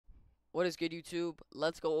What is good, YouTube?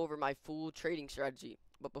 Let's go over my full trading strategy.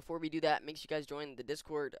 But before we do that, make sure you guys join the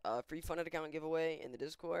Discord free funded account giveaway in the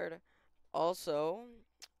Discord. Also,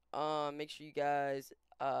 make sure you guys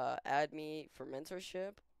add me for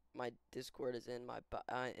mentorship. My Discord is in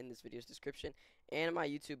in this video's description and in my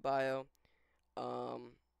YouTube bio.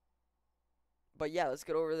 Um, but yeah, let's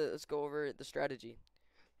go over the strategy.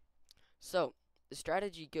 So the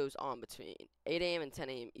strategy goes on between 8 a.m. and 10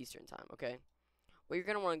 a.m. Eastern time. Okay, what you're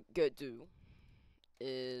gonna want to do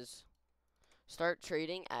is start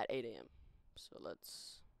trading at 8 a.m. So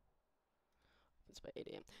it's by 8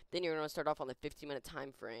 a.m. Then you're going to start off on the 15-minute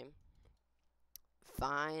time frame.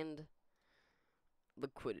 Find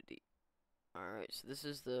liquidity. Alright, so this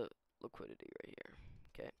is the liquidity right here.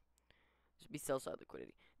 Okay. This would be sell side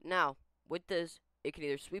liquidity. Now, with this, it can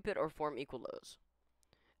either sweep it or form equal lows.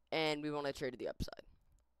 And we want to trade to the upside.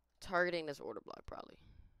 Targeting this order block probably.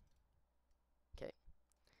 Okay.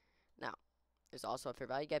 Now, there's also a fair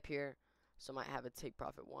value gap here. So I might have a take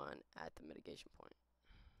profit one at the mitigation point.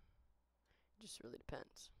 Just really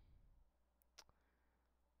depends.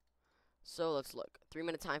 So let's look.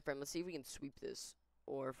 3-minute time frame. Let's see if we can sweep this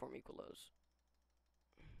or form equal lows.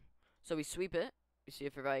 So we sweep it. We see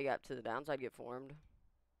if a value gap to the downside get formed.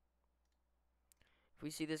 If we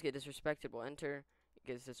see this get disrespected, we'll enter. It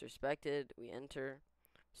gets disrespected, we enter.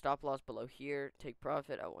 Stop loss below here. Take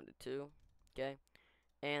profit at 1 to 2. Okay.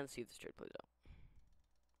 And see if this trade plays out.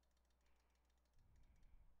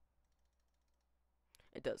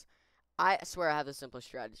 It does. I swear I have the simplest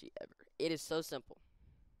strategy ever. It is so simple.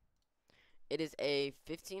 It is a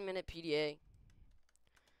 15-minute PDA.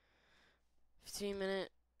 15-minute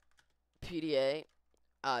PDA.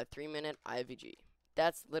 3-minute IVG.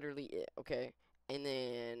 That's literally it, okay? And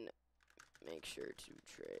then make sure to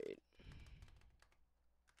trade.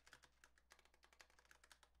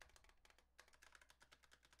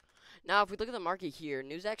 Now, if we look at the market here,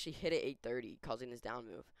 news actually hit at 8:30, causing this down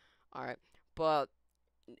move. Alright, but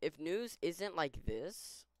if news isn't like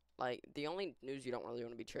this, like, the only news you don't really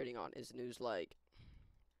want to be trading on is news like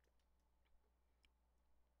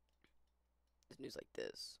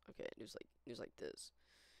this. Okay, news like this.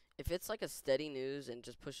 If it's like a steady news and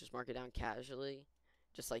just pushes market down casually,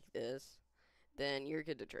 just like this, then you're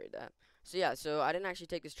good to trade that. So yeah, so I didn't actually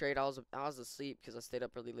take this trade. I was asleep because I stayed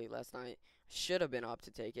up really late last night. Should have been up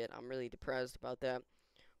to take it. I'm really depressed about that.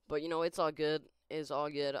 But you know, it's all good. It's all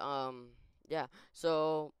good. Yeah.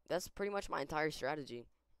 So that's pretty much my entire strategy.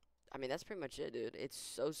 I mean, that's pretty much it, dude. It's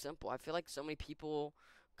so simple. I feel like so many people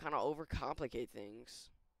kind of overcomplicate things.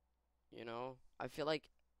 You know, I feel like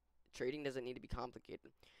trading doesn't need to be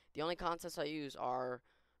complicated. The only concepts I use are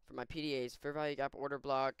for my PDAs, fair value gap, order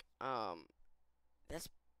block. That's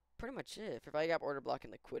pretty much it. Fair value gap, order block,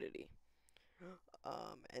 and liquidity.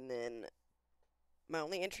 And then my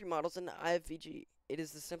only entry model is in the IFVG. It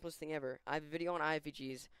is the simplest thing ever. I have a video on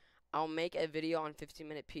IFVGs. I'll make a video on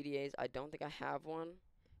 15-minute PDAs. I don't think I have one.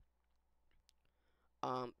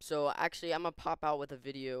 So actually, I'm gonna pop out with a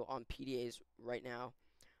video on PDAs right now,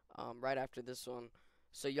 right after this one,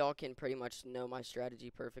 so y'all can pretty much know my strategy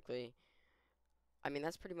perfectly. I mean,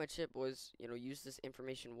 that's pretty much it, boys. You know, use this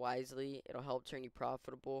information wisely. It'll help turn you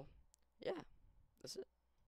profitable. Yeah, that's it.